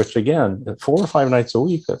adventure, which again, 4 or 5 nights a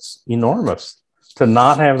week, that's enormous. To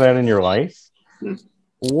not have that in your life.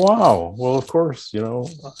 Wow. Well, of course,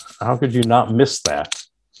 how could you not miss that?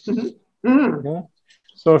 Mm-hmm. Mm-hmm. Yeah.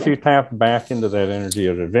 So if you tap back into that energy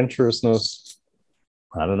of adventurousness,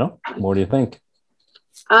 I don't know. What do you think?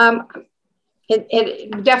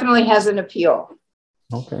 It definitely has an appeal.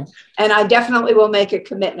 Okay. And I definitely will make a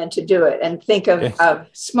commitment to do it and think of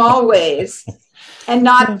small ways and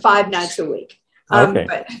not 5 nights a week.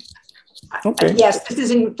 But yes, this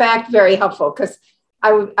is in fact very helpful because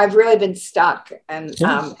I've really been stuck and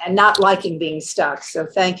not liking being stuck. So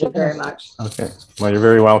thank you very much. Okay. Well, you're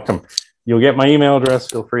very welcome. You'll get my email address.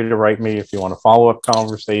 Feel free to write me if you want a follow-up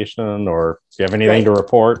conversation or if you have anything to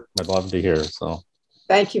report. I'd love to hear. So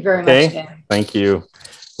thank you very much, Dan. Thank you.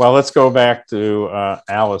 Well, let's go back to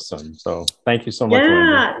Allison. So thank you so much,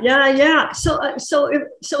 Wendy. Yeah. So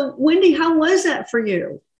Wendy, how was that for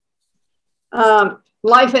you?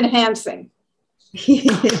 Life enhancing.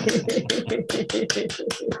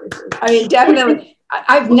 I mean, definitely.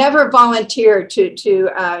 I've never volunteered to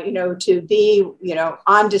be,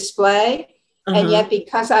 on display. And yet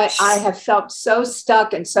because I have felt so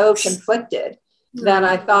stuck and so conflicted that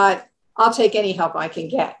I thought I'll take any help I can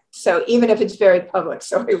get. So even if it's very public.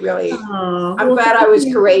 So I'm glad I was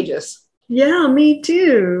courageous. Yeah, me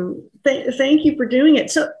too. Thank you for doing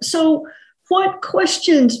it. So what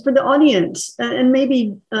questions for the audience? And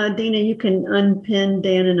maybe Dana, you can unpin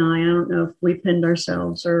Dan and I don't know if we pinned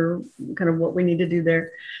ourselves or kind of what we need to do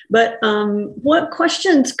there. But what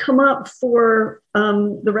questions come up for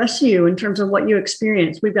the rest of you in terms of what you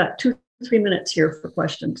experienced? We've got 2-3 minutes here for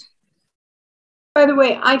questions. By the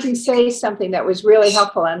way, I can say something that was really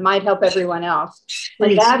helpful and might help everyone else.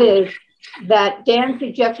 And that is that Dan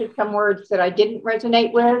suggested some words that I didn't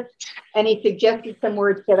resonate with, and he suggested some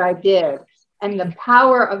words that I did. And the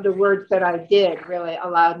power of the words that I did really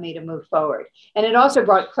allowed me to move forward. And it also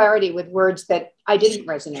brought clarity with words that I didn't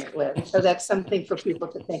resonate with. So that's something for people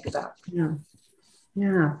to think about.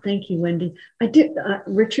 Yeah. Thank you, Wendy. I did,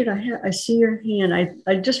 Richard, I see your hand.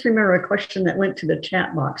 I just remember a question that went to the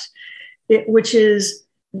chat box. Which is,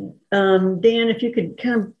 Dan, if you could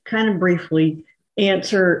kind of briefly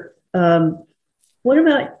answer, what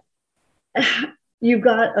about you've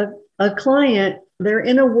got a client, they're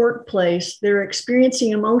in a workplace, they're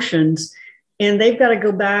experiencing emotions, and they've got to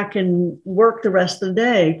go back and work the rest of the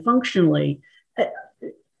day functionally.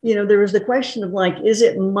 There was the question of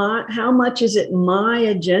how much is it my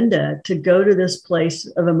agenda to go to this place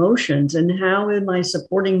of emotions, and how am I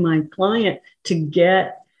supporting my client to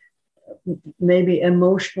get maybe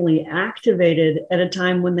emotionally activated at a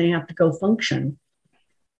time when they have to go function?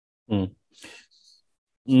 Well,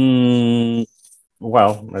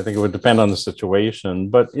 I think it would depend on the situation,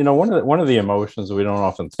 but one of the emotions that we don't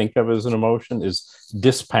often think of as an emotion is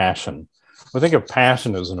dispassion, we think of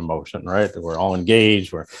passion as an emotion, right? We're all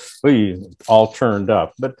engaged, we all turned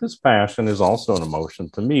up. But dispassion is also an emotion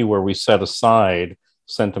to me, where we set aside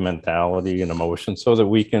sentimentality and emotion so that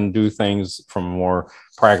we can do things from a more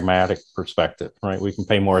pragmatic perspective, right? We can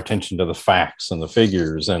pay more attention to the facts and the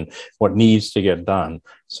figures and what needs to get done.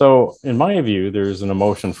 So in my view, there's an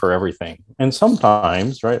emotion for everything. And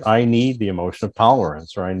sometimes, right, I need the emotion of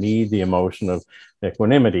tolerance, or I need the emotion of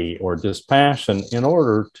equanimity or dispassion in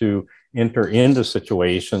order to enter into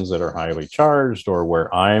situations that are highly charged or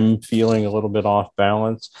where I'm feeling a little bit off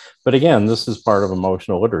balance. But again, this is part of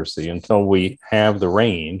emotional literacy. Until we have the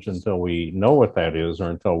range, until we know what that is, or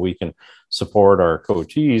until we can support our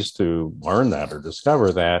coachees to learn that or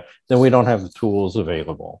discover that, then we don't have the tools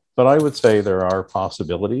available. But I would say there are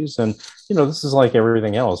possibilities. And, this is like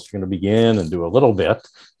everything else. You're going to begin and do a little bit,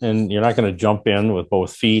 and you're not going to jump in with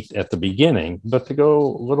both feet at the beginning, but to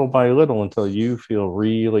go little by little until you feel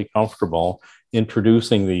really comfortable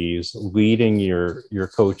introducing these, leading your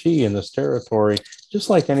coachee in this territory, just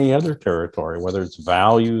like any other territory, whether it's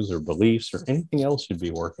values or beliefs or anything else you'd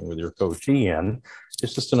be working with your coachee in.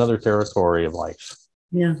 It's just another territory of life.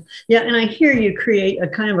 Yeah. And I hear you create a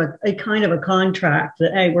kind of a contract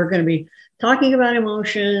that, hey, we're going to be talking about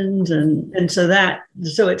emotions, and so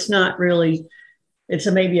it's not really, it's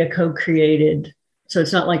maybe a co-created. So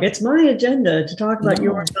it's not like it's my agenda to talk about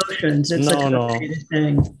your emotions. It's a co-created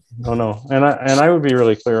thing. No. And I would be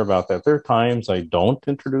really clear about that. There are times I don't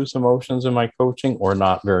introduce emotions in my coaching, or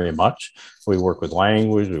not very much. We work with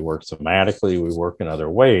language, we work somatically, we work in other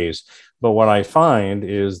ways. But what I find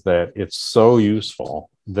is that it's so useful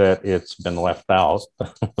that it's been left out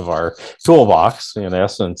of our toolbox in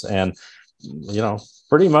essence. And,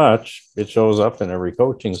 pretty much it shows up in every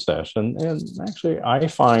coaching session. And actually, I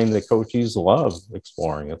find that coachees love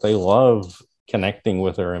exploring it. They love connecting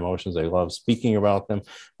with their emotions. They love speaking about them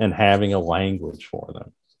and having a language for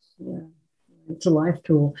them. Yeah, it's a life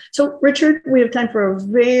tool. So, Richard, we have time for a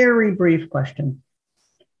very brief question.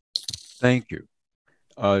 Thank you.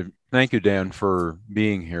 Thank you, Dan, for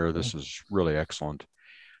being here. This is really excellent.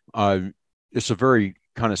 It's a very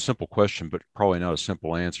kind of simple question, but probably not a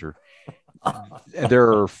simple answer.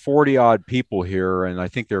 There are 40 odd people here, and I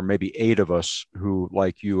think there are maybe 8 of us who,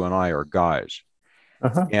 like you and I, are guys.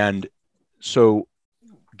 And so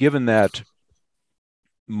given that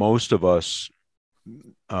most of us,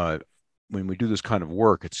 when we do this kind of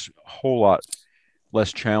work, it's a whole lot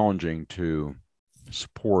less challenging to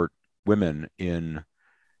support women in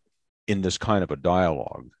this kind of a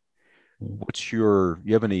dialogue. You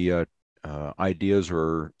have any ideas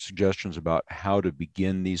or suggestions about how to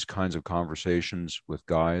begin these kinds of conversations with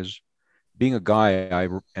guys? Being a guy,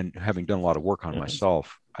 and having done a lot of work on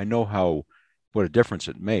myself, I know what a difference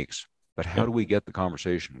it makes. But how do we get the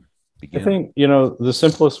conversation begin? I think, the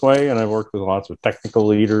simplest way, and I've worked with lots of technical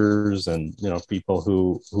leaders and, people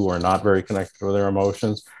who are not very connected with their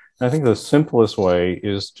emotions. And I think the simplest way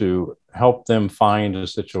is to help them find a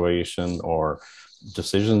situation or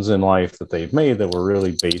decisions in life that they've made that were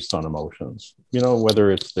really based on emotions,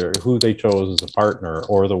 whether it's who they chose as a partner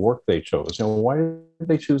or the work they chose. Why did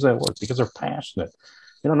they choose that work? Because they're passionate,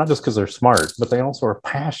 not just because they're smart, but they also are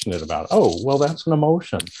passionate about it. Oh, well, that's an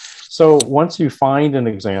emotion. So once you find an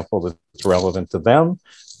example that's relevant to them,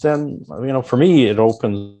 then, for me, it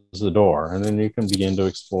opens the door, and then you can begin to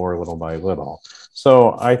explore little by little.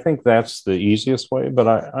 So I think that's the easiest way. But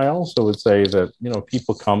I also would say that,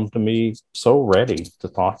 people come to me so ready to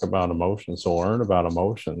talk about emotions, to learn about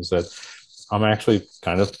emotions, that I'm actually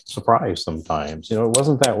kind of surprised sometimes. It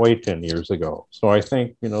wasn't that way 10 years ago. So I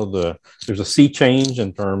think, there's a sea change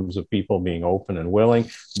in terms of people being open and willing,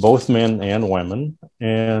 both men and women.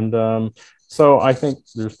 And so I think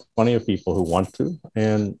there's plenty of people who want to.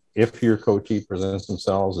 And if your coachee presents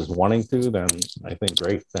themselves as wanting to, then I think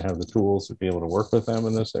great to have the tools to be able to work with them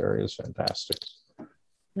in this area is fantastic.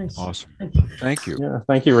 Nice. Awesome. Thank you. Yeah.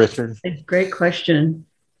 Thank you, Richard. Great question.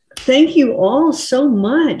 Thank you all so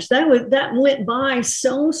much. That went by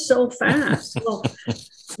so fast. Well,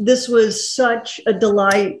 this was such a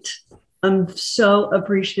delight. I'm so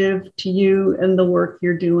appreciative to you and the work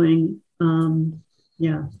you're doing.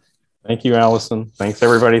 Thank you, Allison. Thanks,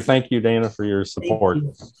 everybody. Thank you, Dana, for your support.